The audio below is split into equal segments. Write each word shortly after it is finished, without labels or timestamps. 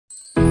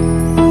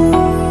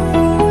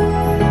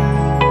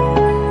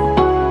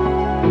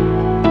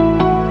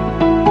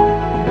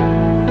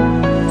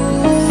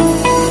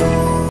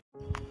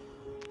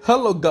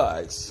Hello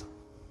guys,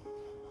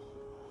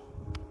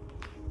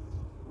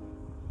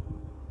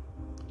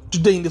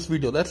 today in this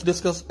video let's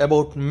discuss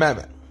about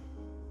Maven.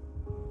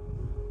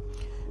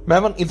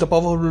 Maven is a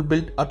powerful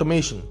build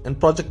automation and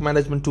project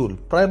management tool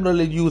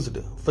primarily used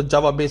for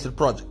Java based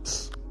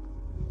projects.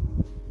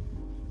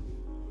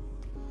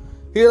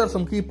 Here are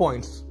some key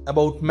points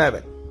about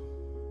Maven.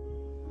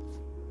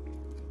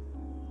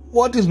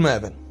 What is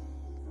Maven?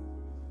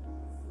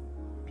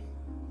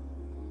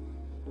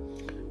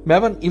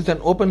 Maven is an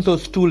open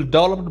source tool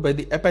developed by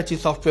the Apache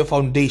Software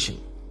Foundation.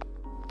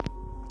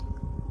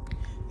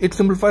 It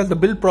simplifies the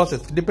build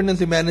process,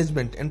 dependency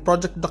management, and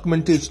project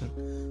documentation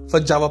for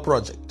Java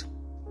project.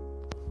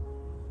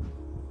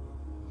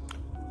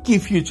 Key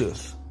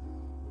features.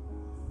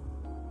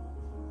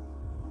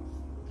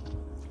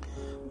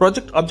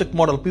 Project Object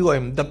Model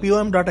 (POM). The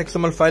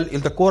POM.xml file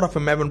is the core of a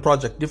Maven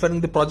project,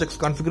 defining the project's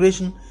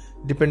configuration,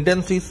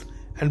 dependencies,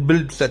 and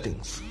build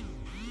settings.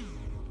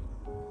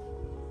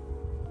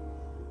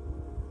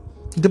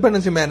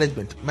 Dependency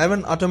management.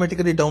 Maven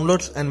automatically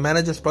downloads and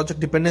manages project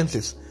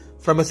dependencies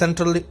from a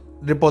central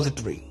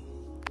repository.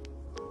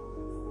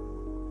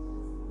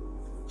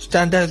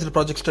 Standardized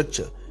project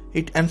structure.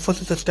 It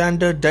enforces a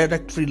standard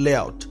directory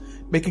layout,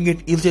 making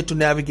it easier to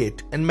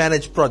navigate and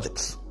manage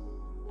projects.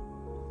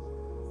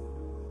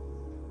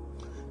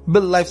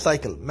 Build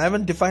lifecycle.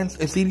 Maven defines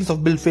a series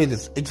of build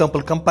phases,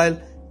 example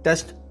compile,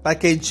 test,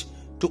 package,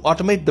 to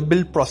automate the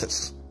build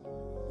process.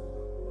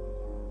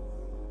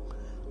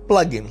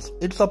 Plugins.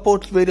 It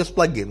supports various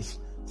plugins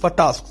for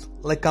tasks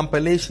like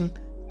compilation,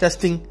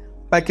 testing,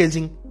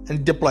 packaging,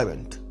 and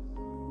deployment.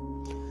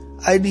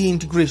 IDE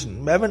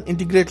integration. Maven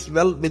integrates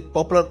well with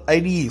popular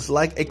IDEs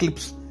like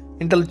Eclipse,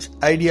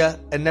 IntelliJ IDEA,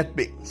 and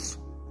NetBeans.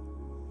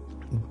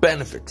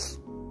 Benefits.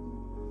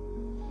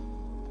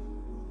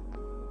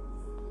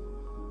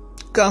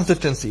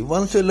 Consistency.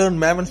 Once you learn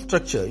Maven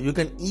structure, you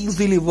can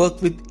easily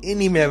work with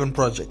any Maven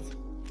project.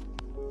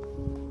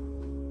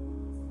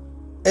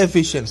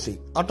 Efficiency.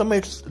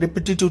 Automates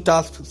repetitive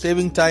tasks,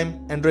 saving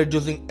time and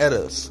reducing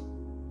errors.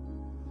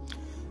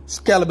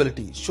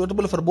 Scalability.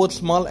 Suitable for both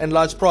small and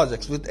large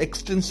projects with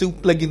extensive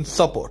plugin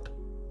support.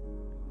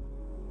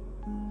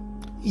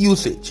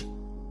 Usage.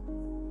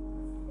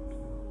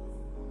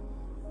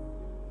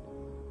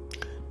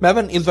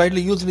 Maven is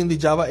widely used in the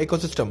Java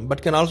ecosystem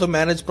but can also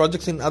manage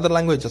projects in other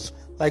languages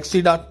like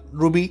C,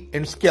 Ruby,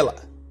 and Scala.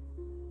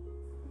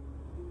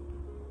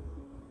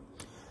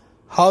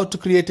 How to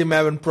create a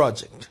Maven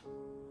project?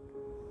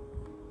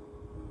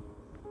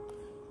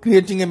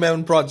 Creating a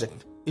Maven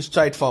project is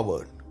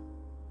straightforward.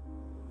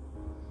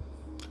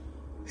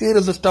 Here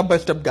is a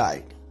step-by-step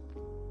guide.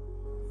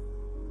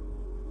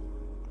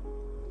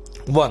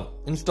 1.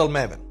 Install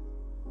Maven.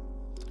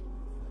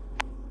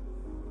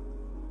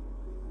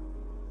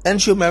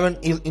 Ensure Maven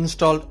is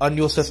installed on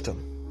your system.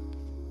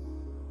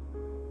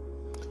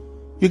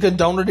 You can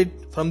download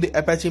it from the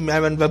Apache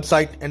Maven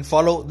website and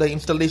follow the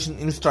installation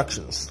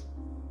instructions.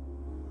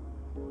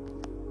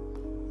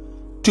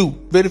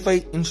 2. Verify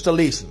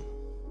installation.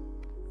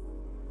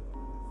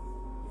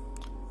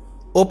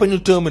 Open your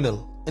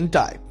terminal and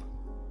type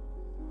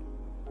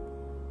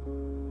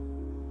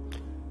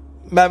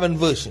Maven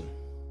version.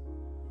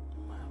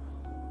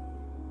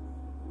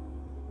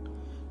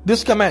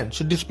 This command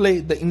should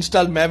display the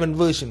installed Maven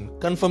version,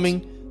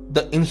 confirming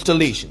the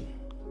installation.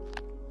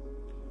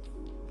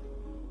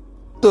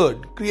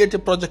 3rd, create a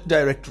project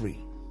directory.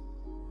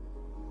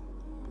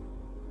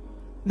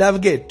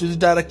 Navigate to the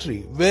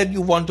directory where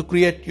you want to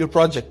create your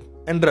project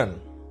and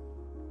run.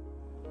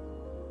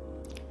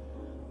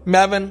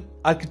 Maven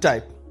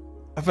archetype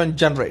FN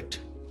generate.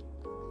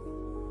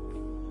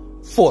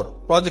 4.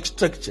 Project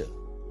structure.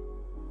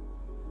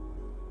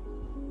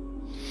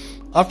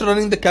 After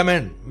running the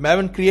command,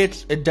 Maven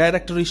creates a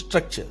directory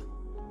structure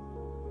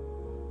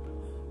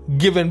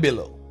given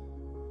below.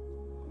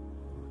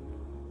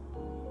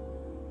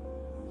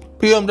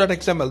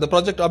 POM.xml, the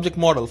project object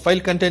model, file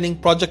containing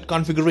project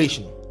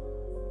configuration.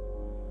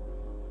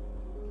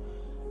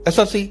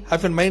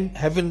 src-main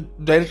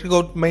directory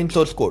code main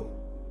source code.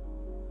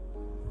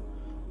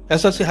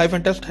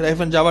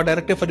 src-test-java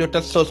directory for your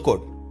test source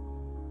code.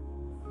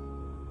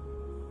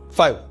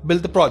 5.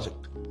 Build the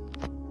project.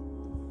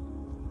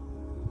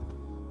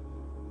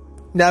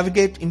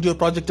 Navigate into your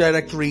project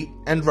directory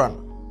and run.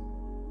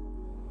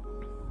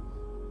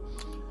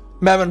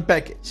 Maven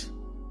package.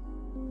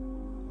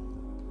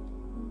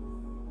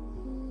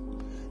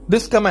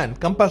 This command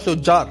compiles your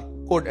jar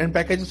code and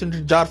packages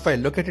into jar file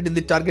located in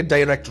the target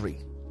directory.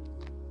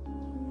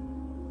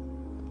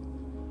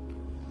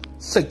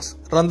 6.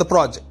 Run the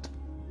project.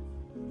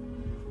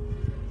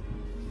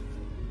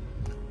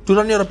 To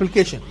run your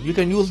application, you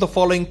can use the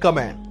following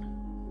command.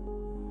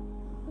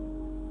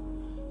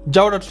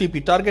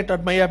 java.cp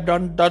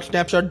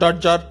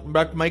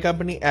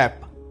target.myapp.snapshot.jar.mycompany_app.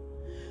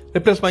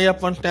 Replace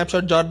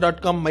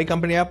myapp1snapshot.jar.com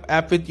mycompany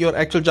app with your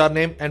actual jar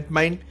name and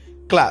main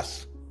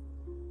class.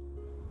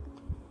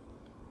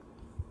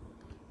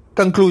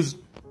 Conclusion.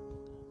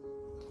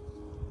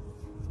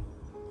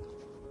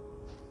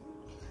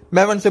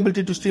 Maven's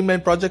ability to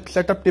streamline projects,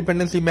 set up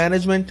dependency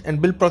management,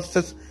 and build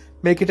processes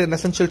make it an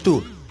essential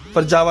tool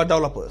for Java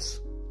developers.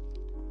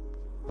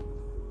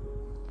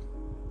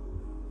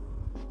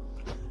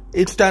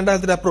 Its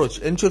standardized approach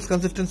ensures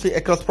consistency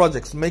across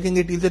projects, making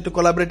it easier to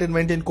collaborate and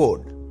maintain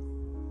code.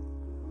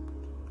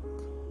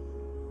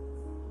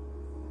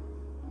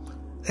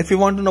 If you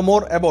want to know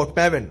more about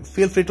Maven,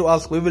 feel free to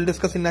ask. We will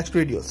discuss in next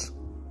videos.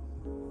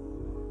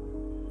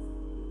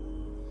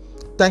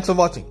 Thanks for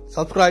watching.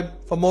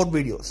 Subscribe for more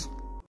videos.